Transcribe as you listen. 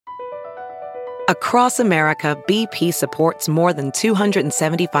Across America, BP supports more than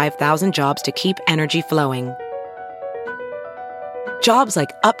 275,000 jobs to keep energy flowing. Jobs like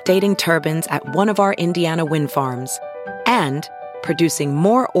updating turbines at one of our Indiana wind farms and producing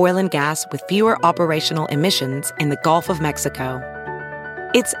more oil and gas with fewer operational emissions in the Gulf of Mexico.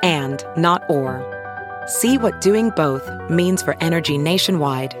 It's and, not or. See what doing both means for energy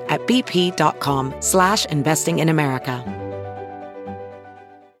nationwide at bp.com/investing in America.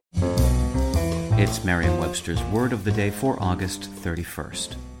 It's Merriam-Webster's Word of the Day for August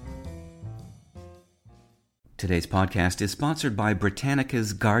 31st. Today's podcast is sponsored by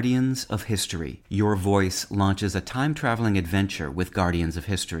Britannica's Guardians of History. Your voice launches a time-traveling adventure with Guardians of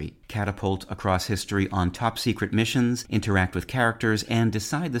History. Catapult across history on top-secret missions, interact with characters, and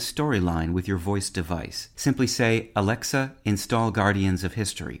decide the storyline with your voice device. Simply say, "Alexa, install Guardians of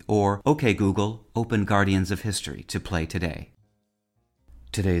History," or "OK Google, open Guardians of History" to play today.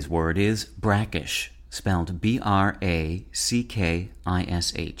 Today's word is brackish, spelled B-R-A-C-K-I-S-H.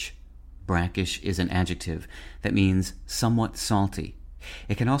 Brackish is an adjective that means somewhat salty.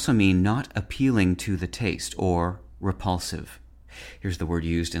 It can also mean not appealing to the taste or repulsive. Here's the word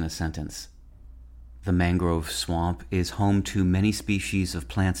used in a sentence. The mangrove swamp is home to many species of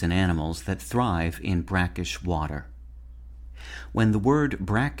plants and animals that thrive in brackish water. When the word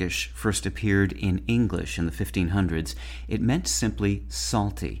brackish first appeared in English in the 1500s, it meant simply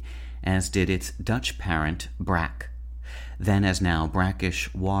salty, as did its Dutch parent, brack. Then as now,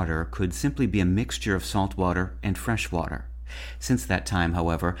 brackish water could simply be a mixture of salt water and fresh water. Since that time,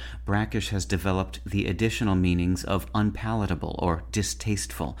 however, brackish has developed the additional meanings of unpalatable or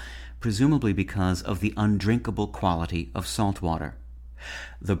distasteful, presumably because of the undrinkable quality of salt water.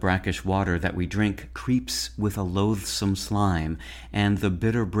 The brackish water that we drink creeps with a loathsome slime, and the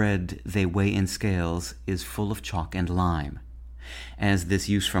bitter bread they weigh in scales is full of chalk and lime. As this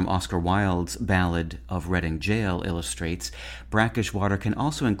use from Oscar Wilde's ballad of Reading Jail illustrates, brackish water can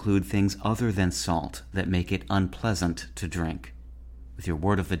also include things other than salt that make it unpleasant to drink. With your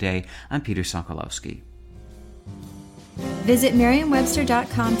Word of the Day, I'm Peter Sokolowski. Visit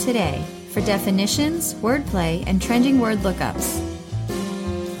Merriam-Webster.com today for definitions, wordplay, and trending word lookups.